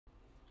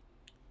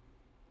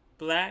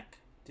Black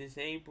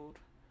disabled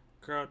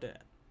girl dad.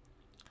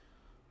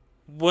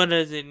 What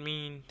does it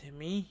mean to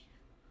me?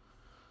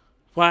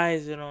 Why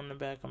is it on the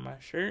back of my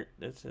shirt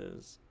that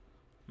says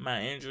my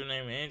angel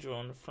named Angel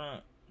on the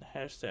front?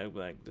 Hashtag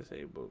Black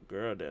disabled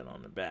girl dad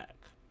on the back.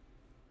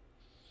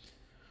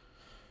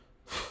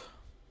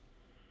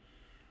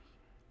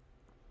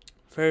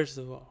 First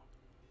of all,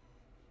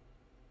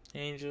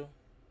 Angel,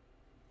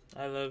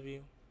 I love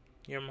you.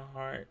 You're my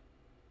heart.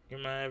 You're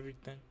my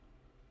everything.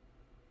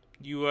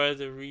 You are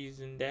the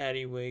reason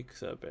Daddy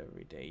wakes up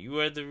every day. You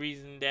are the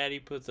reason Daddy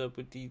puts up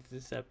with these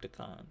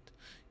Decepticons.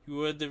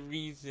 You are the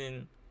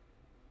reason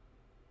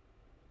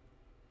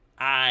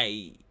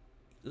I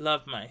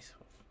love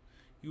myself.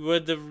 You are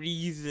the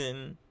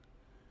reason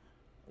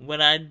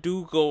when I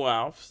do go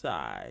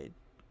outside,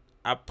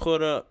 I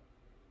put up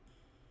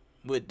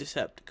with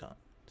Decepticons.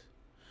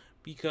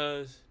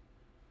 Because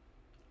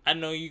I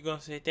know you're going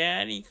to say,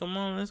 Daddy, come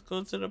on, let's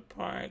go to the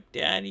park.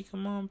 Daddy,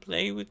 come on,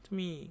 play with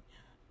me.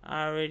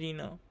 I already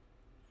know.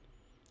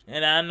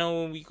 And I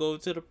know when we go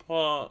to the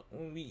park,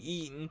 when we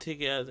eating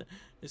together,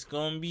 it's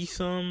going to be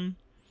some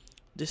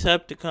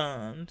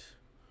Decepticons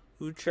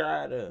who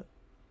try to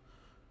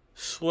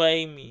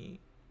sway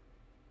me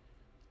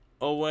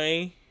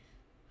away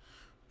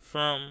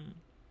from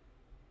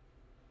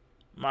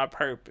my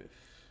purpose.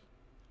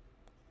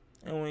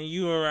 And when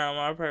you around,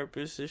 my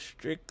purpose is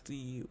strictly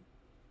you.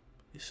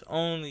 It's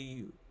only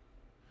you.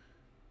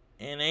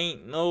 And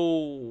ain't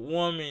no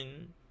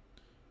woman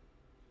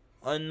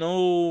or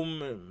no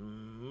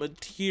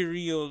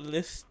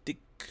materialistic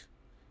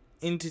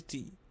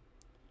entity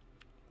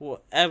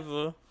will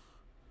ever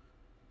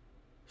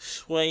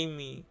sway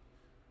me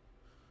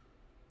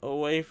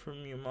away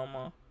from you,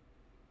 mama.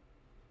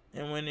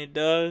 And when it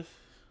does,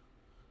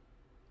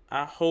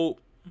 I hope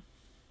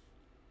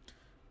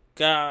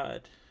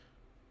God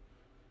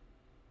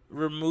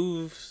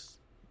removes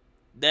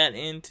that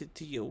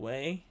entity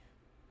away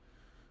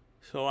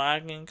so I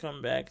can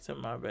come back to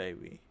my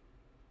baby.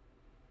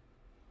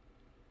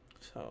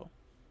 So,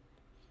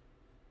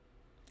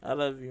 I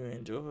love you,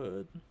 Angel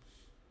Hood.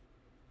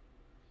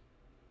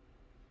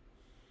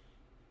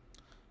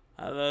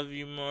 I love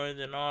you more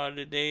than all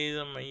the days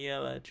I'm going to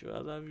yell at you. I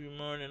love you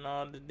more than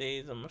all the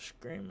days I'm going to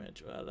scream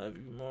at you. I love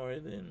you more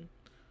than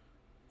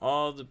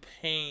all the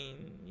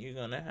pain you're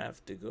going to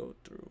have to go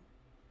through.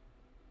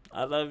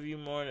 I love you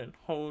more than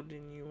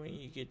holding you when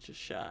you get your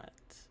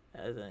shots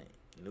as a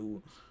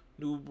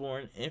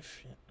newborn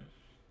infant.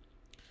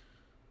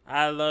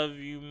 I love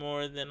you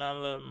more than I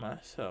love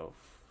myself.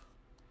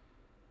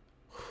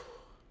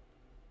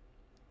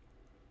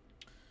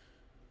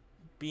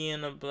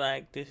 Being a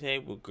black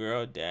disabled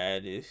girl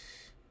dad is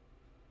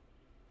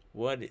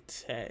what it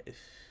says.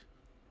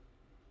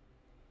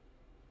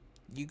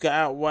 You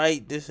got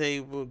white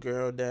disabled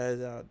girl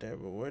dads out there,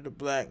 but where the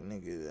black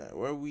niggas at?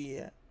 Where we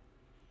at?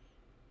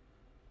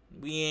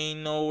 We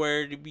ain't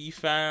nowhere to be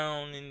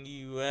found in the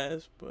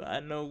U.S., but I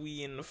know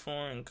we in the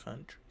foreign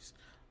countries.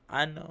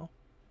 I know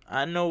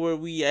where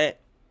we at.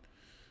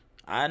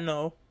 I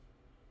know.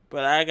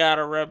 But I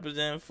gotta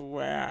represent for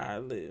where I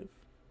live.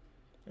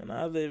 And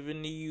I live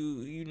in the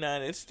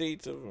United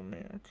States of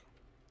America.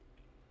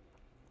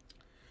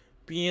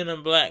 Being a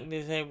black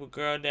disabled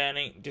girl dad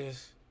ain't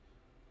just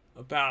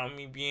about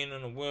me being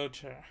in a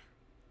wheelchair.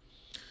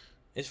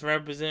 It's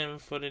representing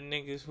for the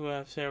niggas who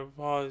have cerebral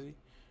palsy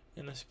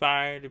and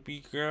aspire to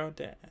be girl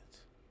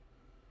dads.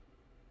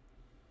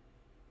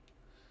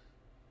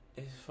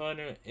 It's for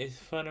the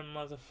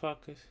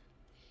motherfuckers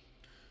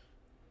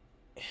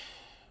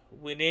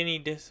with any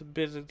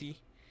disability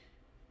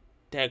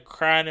that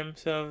cry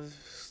themselves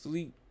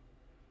asleep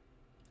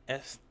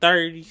as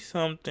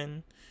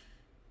 30-something,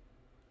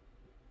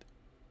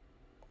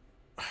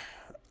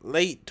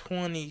 late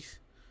 20s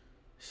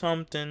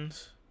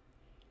somethings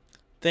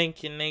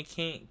thinking they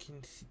can't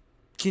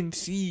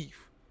conceive.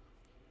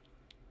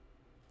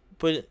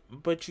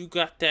 But you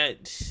got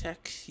that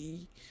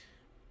sexy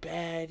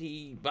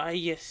baddie by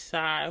your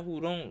side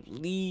who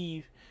don't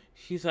leave.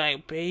 She's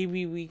like,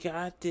 baby, we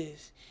got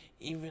this.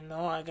 Even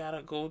though we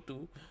gotta go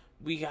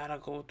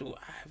through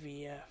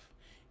IVF.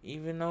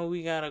 Even though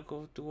we gotta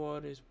go through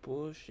all this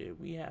bullshit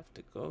we have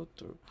to go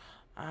through,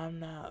 I'm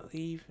not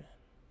leaving.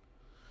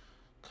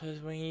 'Cause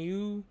when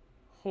you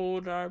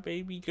hold our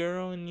baby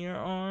girl in your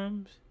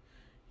arms,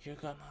 you're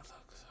gonna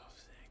look so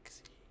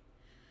sexy.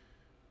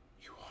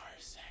 You are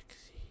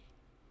sexy.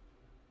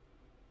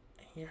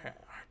 And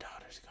our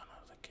daughter's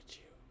gonna look at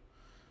you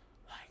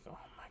like, oh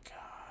my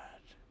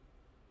God,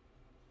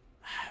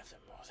 I have the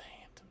most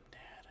handsome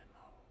dad in the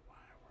whole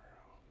wide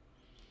world.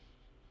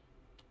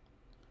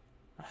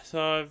 I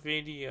saw a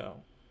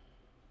video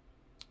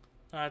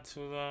not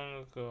too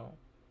long ago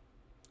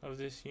of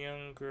this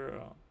young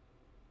girl.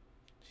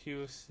 She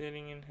was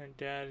sitting in her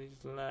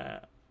daddy's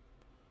lap,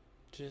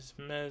 just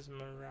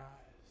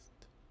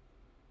mesmerized.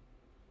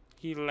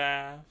 He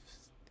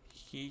laughed,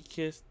 he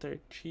kissed her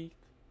cheek,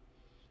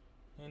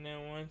 and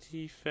then once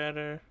he fed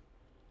her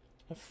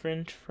a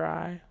French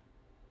fry,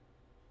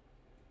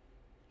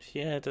 she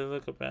had to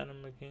look up at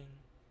him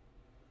again.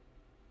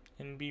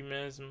 and be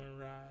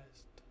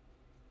mesmerized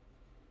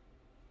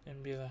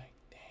and be like,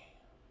 damn,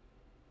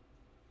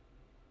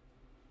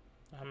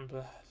 I'm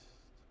blessed.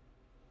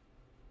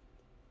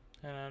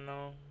 And I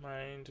know my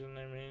angel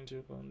named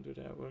Angel gonna do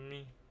that with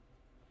me.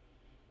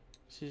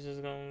 She's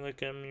just gonna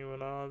look at me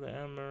with all the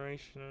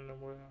admiration in the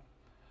world.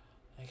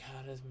 Like,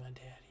 how does my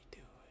daddy do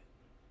it?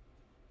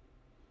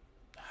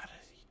 How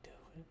does he do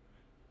it?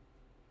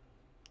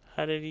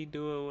 How did he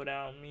do it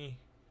without me?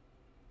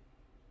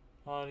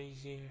 All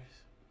these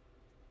years.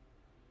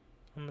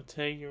 I'm gonna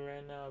tell you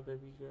right now,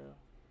 baby girl.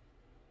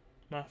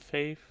 My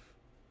faith,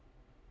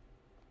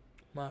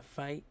 my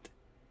fight,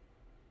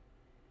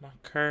 my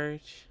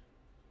courage,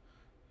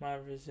 my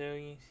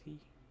resiliency.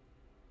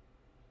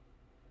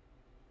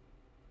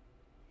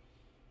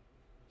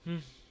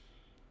 And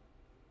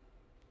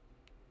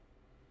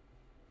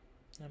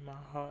my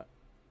heart,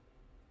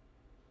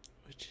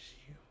 which is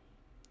you.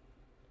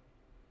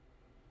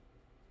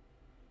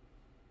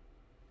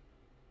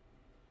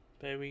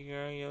 Baby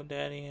girl, your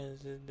daddy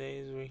has his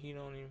days where he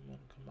don't even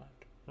want to come out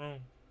the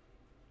room.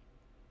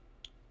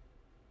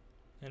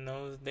 And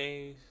those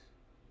days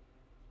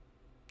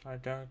are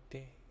dark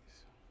days.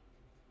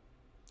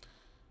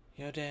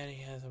 Your daddy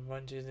has a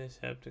bunch of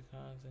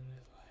Decepticons in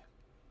his life.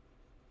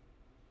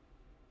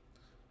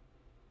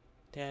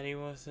 Daddy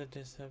wants a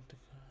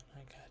Decepticon.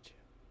 I got you.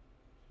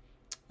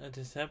 A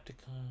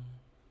Decepticon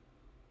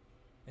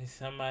is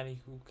somebody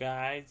who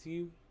guides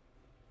you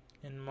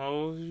and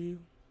molds you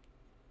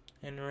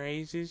and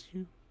raises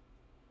you.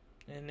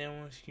 And then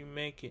once you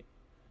make it,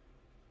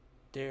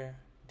 they're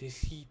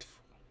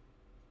deceitful.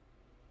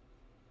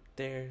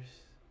 They're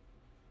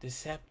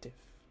deceptive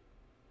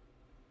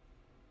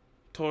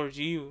towards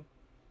you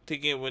to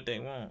get what they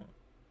want.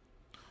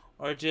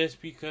 Or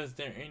just because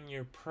they're in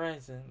your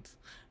presence,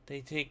 they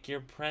take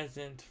your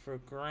presence for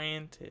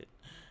granted.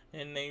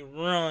 And they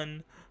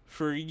run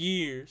for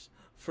years,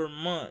 for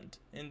months,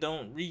 and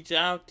don't reach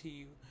out to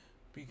you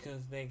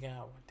because they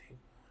got what they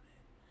wanted.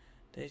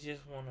 They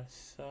just want to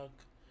suck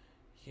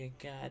your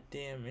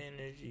goddamn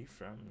energy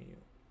from you.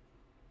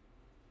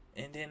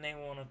 And then they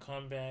want to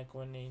come back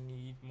when they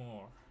need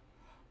more.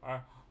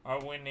 Or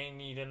when they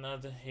need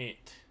another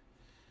hit.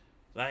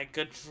 Like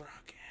a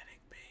drug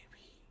addict,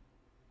 baby.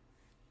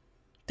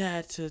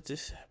 That's a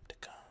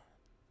Decepticon.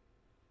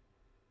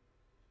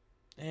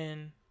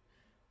 And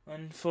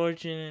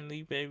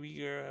unfortunately, baby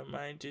girl, it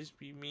might just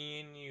be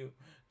me and you.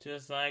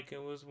 Just like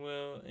it was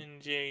Will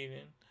and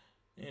Jaden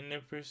in the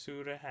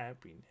pursuit of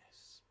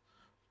happiness.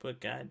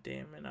 But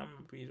goddamn it, I'm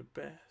gonna be the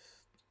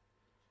best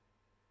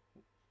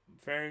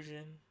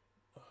version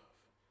of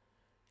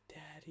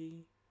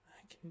daddy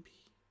I can be.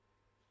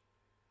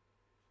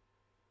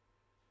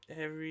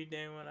 Every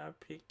day when I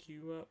pick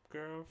you up,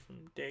 girl,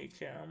 from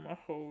daycare, I'ma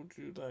hold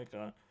you like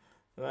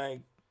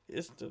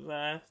it's the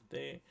last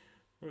day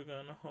we're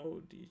gonna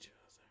hold each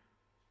other.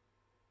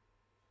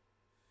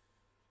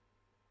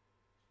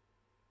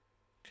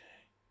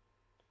 Okay?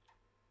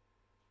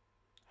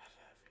 I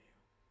love you.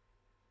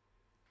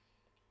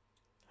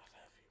 I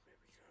love you,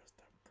 baby girl.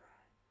 Stop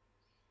crying.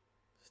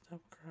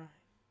 Stop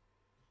crying.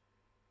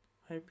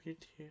 Wipe your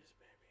tears,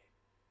 baby.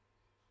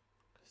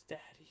 'Cause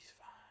daddy's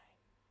fine.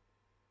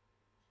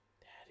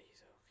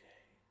 Daddy's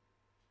okay.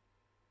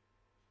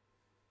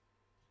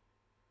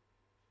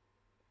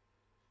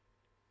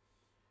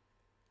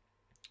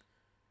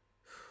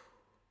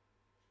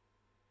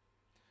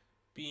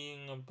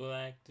 Being a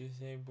black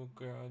disabled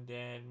girl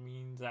dad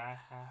means I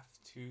have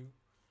to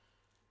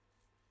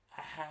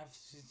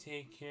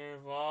take care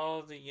of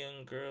all the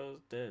young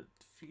girls that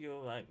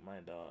feel like my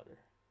daughter.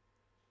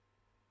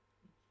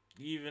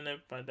 Even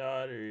if my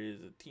daughter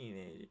is a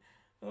teenager.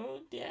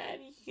 Oh,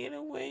 daddy, get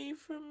away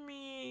from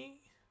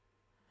me.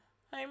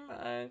 I'm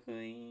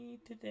ugly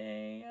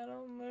today. I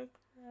don't look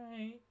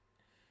right.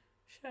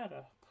 Shut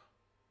up.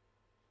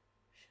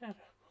 Shut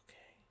up,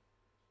 okay?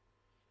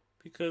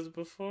 Because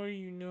before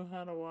you knew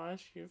how to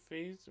wash your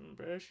face and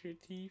brush your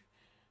teeth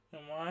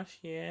and wash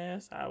your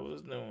ass, I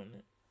was doing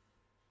it.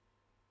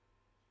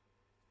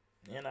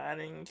 And I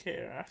didn't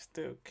care. I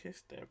still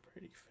kissed that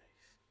pretty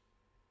face.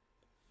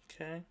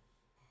 Okay?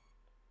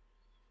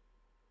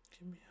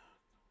 Give me a hug.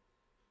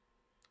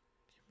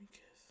 Give me a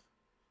kiss.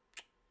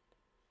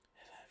 I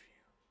love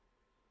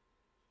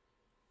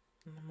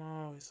you. And I'm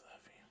always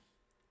love you.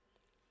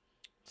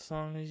 As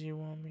long as you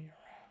want me around.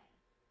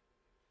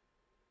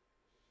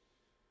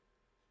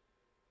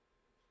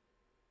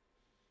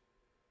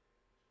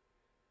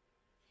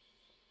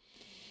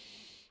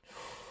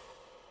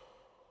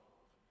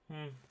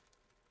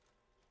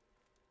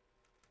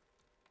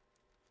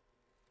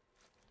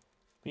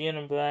 Being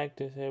a black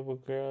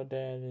disabled girl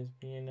dad is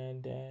being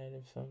that dad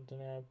if something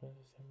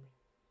happens to me.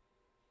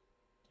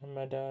 And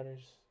my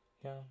daughter's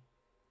young.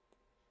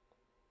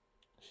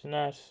 She's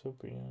not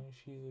super young.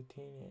 She's a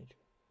teenager.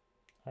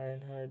 Or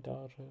in her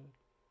adulthood.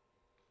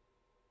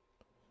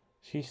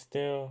 She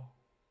still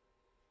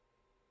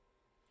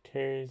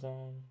carries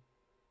on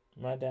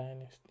my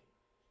dynasty.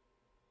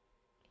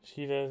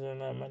 She doesn't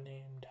let my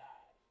name die.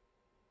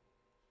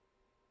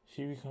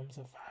 She becomes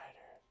a fighter.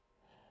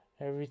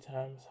 Every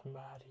time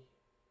somebody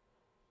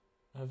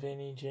of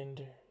any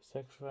gender,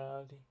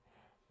 sexuality,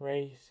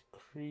 race,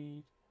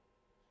 creed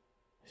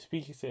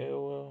speaks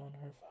ill will on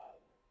her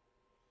father,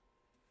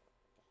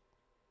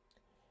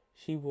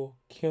 she will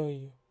kill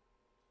you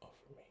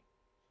over me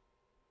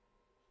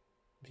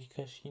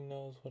because she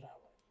knows what I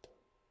went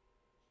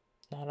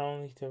through. Not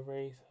only to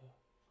raise her,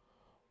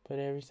 but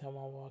every time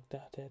I walked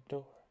out that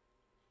door,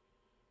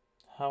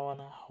 how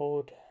when I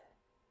hold her,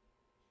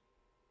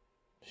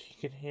 she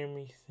could hear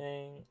me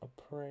saying a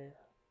prayer.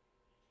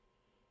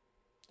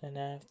 And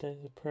after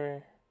the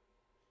prayer,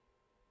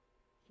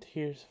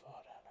 tears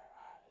fall down her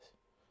eyes.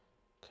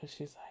 Because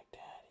she's like,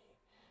 Daddy,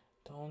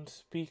 don't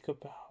speak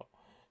about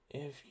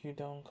if you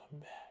don't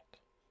come back.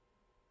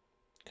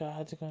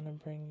 God's going to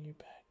bring you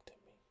back to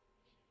me.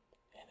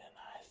 And then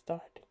I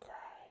start to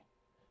cry.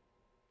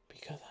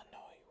 Because I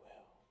know He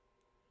will.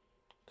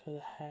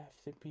 Because I have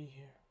to be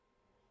here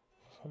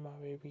for my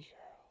baby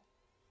girl.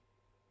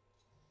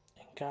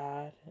 And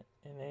God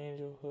and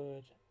Angel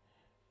Hood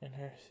and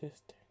her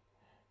sister,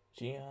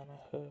 Gianna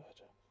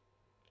Hood,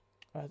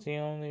 are the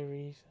only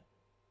reason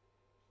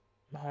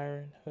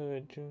Myron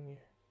Hood Jr.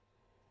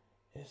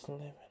 is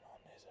living on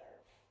this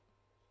earth,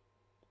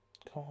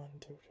 going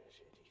through the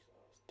shit he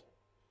goes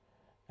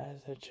through,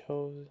 as a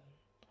chosen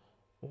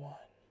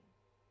one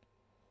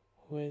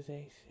who is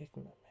a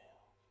Sigma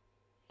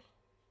male,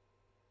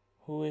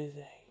 who is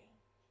a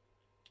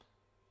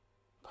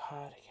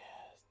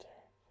podcaster,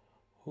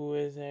 who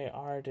is a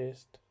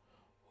artist,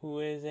 who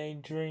is a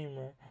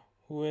dreamer,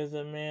 who is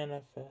a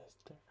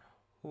manifester,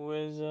 who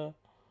is a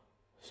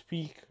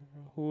speaker,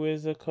 who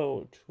is a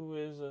coach, who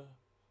is a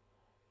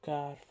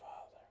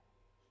godfather,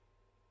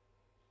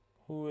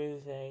 who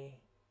is a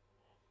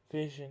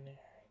visionary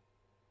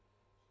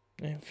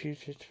and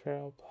future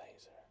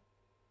trailblazer,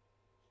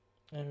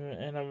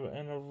 and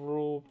a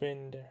rule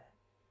bender,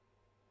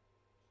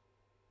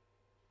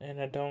 and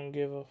a don't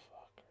give a fucker.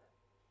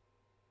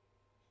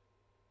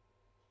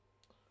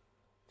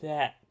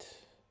 That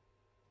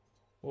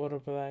what a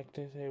black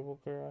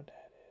disabled girl dad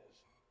is.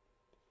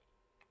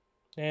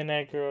 And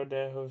that girl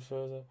dad who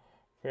shows up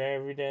for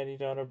every daddy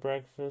daughter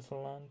breakfast,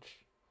 lunch,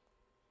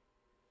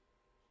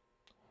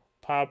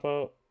 pop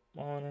up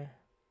on her,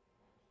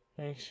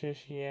 make sure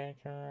she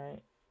acting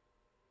right.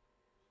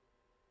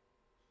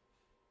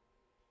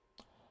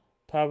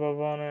 Pop up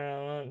on her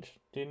at lunch,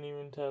 didn't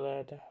even tell her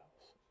at the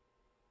house.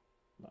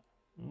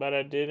 But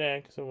I did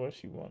ask her what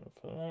she wanted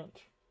for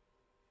lunch.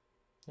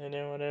 And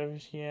then whatever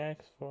she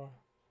asked for,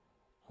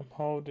 I'm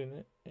holding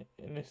it,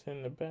 and it's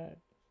in the bag.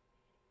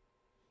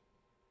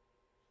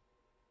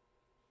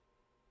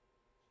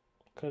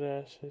 Cause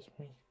that's just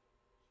me.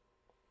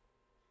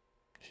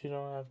 She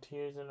don't have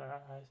tears in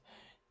her eyes.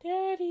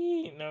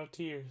 Daddy! No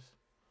tears.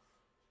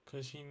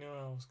 Cause she knew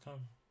I was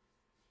coming.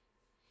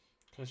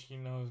 Cause she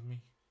knows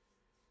me.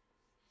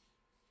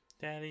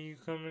 Daddy, you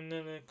coming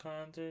to the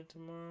concert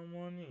tomorrow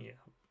morning? Yeah.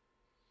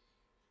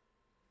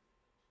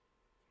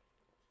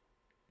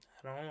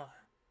 I don't lie.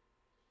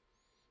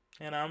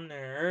 And I'm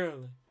there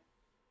early.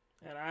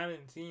 And I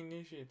done seen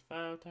this shit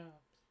 5 times.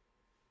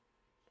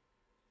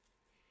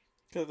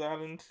 Cause I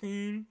done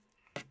seen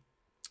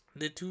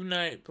the 2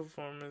 night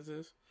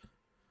performances.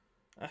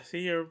 I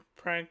see her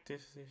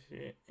practice this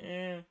shit.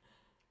 And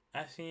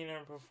I seen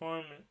her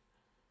perform it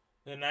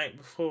the night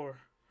before.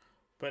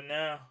 But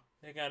now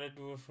they gotta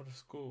do it for the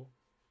school.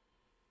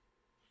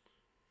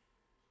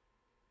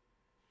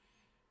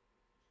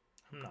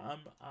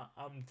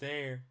 I'm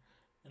there.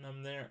 And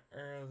I'm there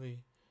early.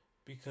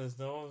 Because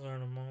those are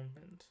the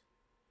moments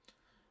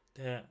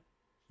that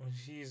when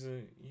she's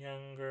a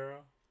young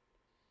girl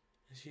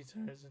and she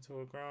turns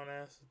into a grown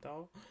ass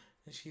adult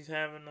and she's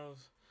having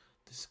those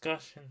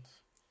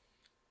discussions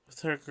with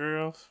her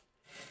girls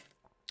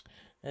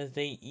as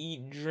they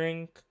eat,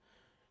 drink.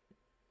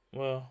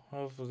 Well,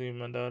 hopefully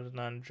my daughter's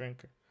not a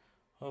drinker.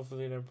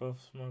 Hopefully they're both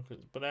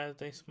smokers. But as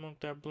they smoke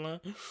that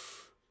blunt,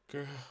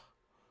 girl,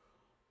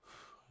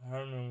 I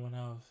remember when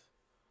I was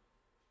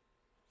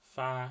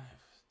 5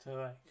 to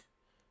like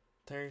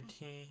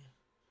 13.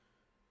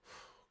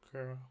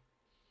 Girl,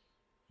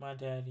 my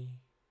daddy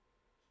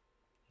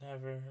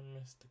never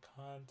missed a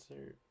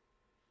concert.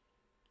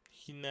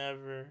 He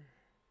never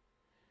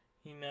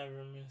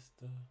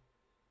missed a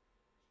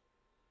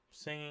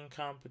singing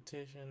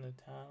competition, a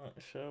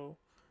talent show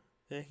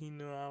that he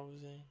knew I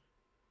was in.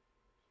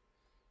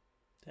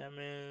 That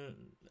man,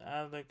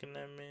 I look in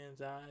that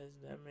man's eyes,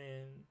 that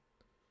man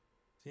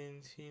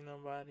didn't see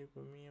nobody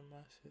but me and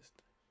my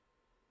sister.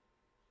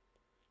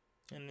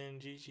 And then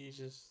Gigi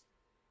just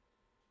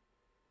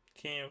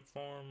can't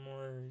form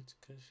words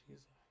because she's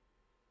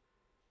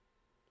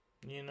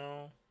like, you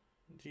know,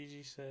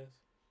 Gigi says,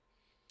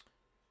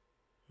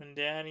 when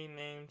Daddy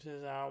named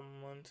his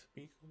album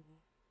Unspeakable,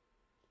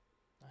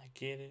 I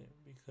get it,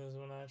 because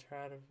when I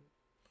try to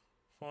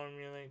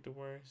formulate the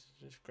words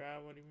to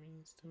describe what he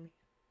means to me,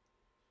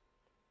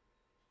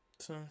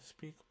 it's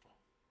unspeakable.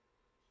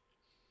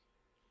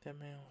 That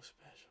man was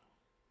special.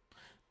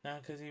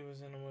 Not because he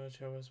was in a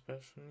wheelchair with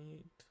special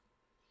needs.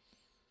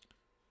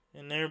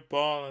 And they're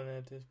balling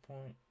at this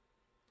point.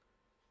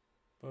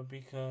 But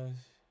because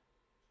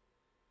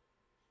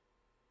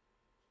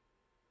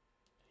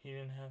he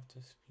didn't have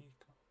to speak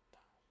all the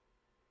time.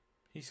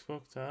 He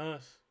spoke to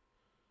us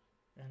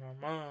and our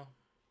mom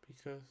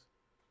because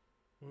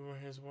we were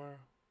his world.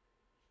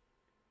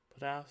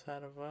 But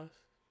outside of us,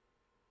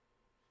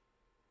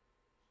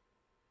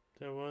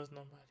 there was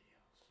nobody else.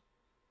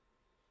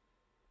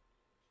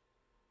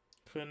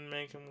 Couldn't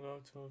make him go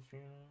to a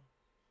funeral.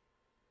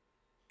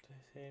 They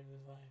saved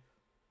his life.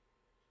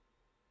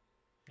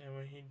 And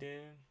when he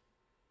did,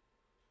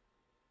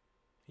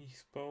 he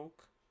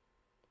spoke.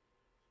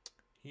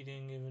 He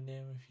didn't give a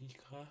damn if he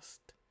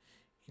cussed.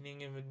 He didn't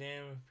give a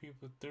damn if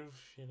people threw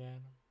shit at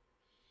him.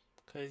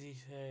 Because he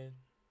said,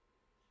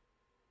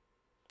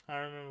 I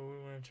remember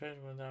we were in church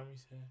one time, he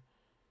said,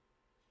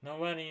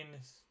 nobody in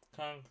this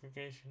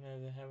congregation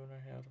has a heaven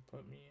or hell to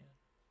put me in.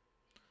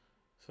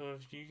 So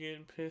if you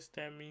get pissed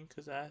at me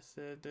because I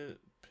said that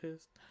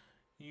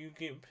you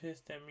get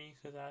pissed at me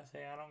because I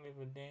say I don't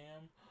give a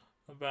damn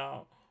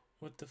about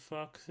what the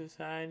fuck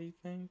society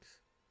thinks,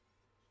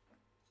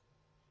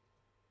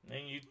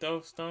 and you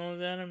throw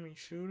stones at him, you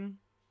shoot him,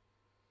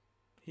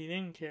 he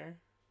didn't care.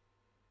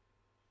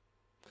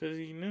 Because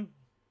he knew.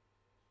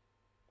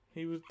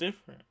 He was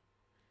different.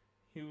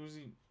 He was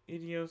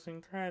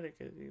idiosyncratic,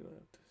 as he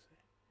loved to say.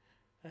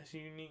 That's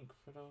unique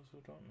for those who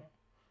don't know.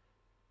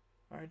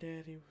 Our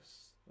daddy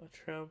was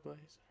a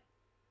trailblazer.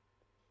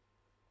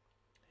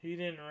 He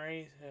didn't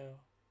raise hell.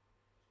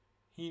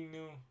 He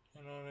knew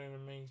in order to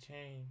make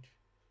change,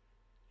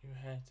 you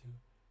had to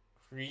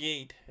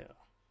create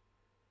hell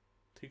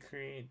to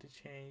create the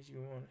change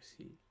you want to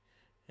see.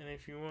 And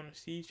if you want to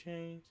see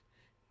change,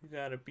 you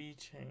gotta be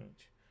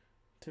change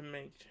to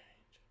make change.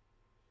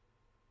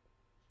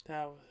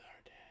 That was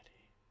our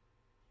daddy,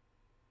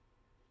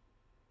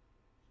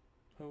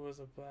 who was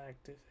a black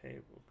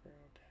disabled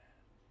girl dad.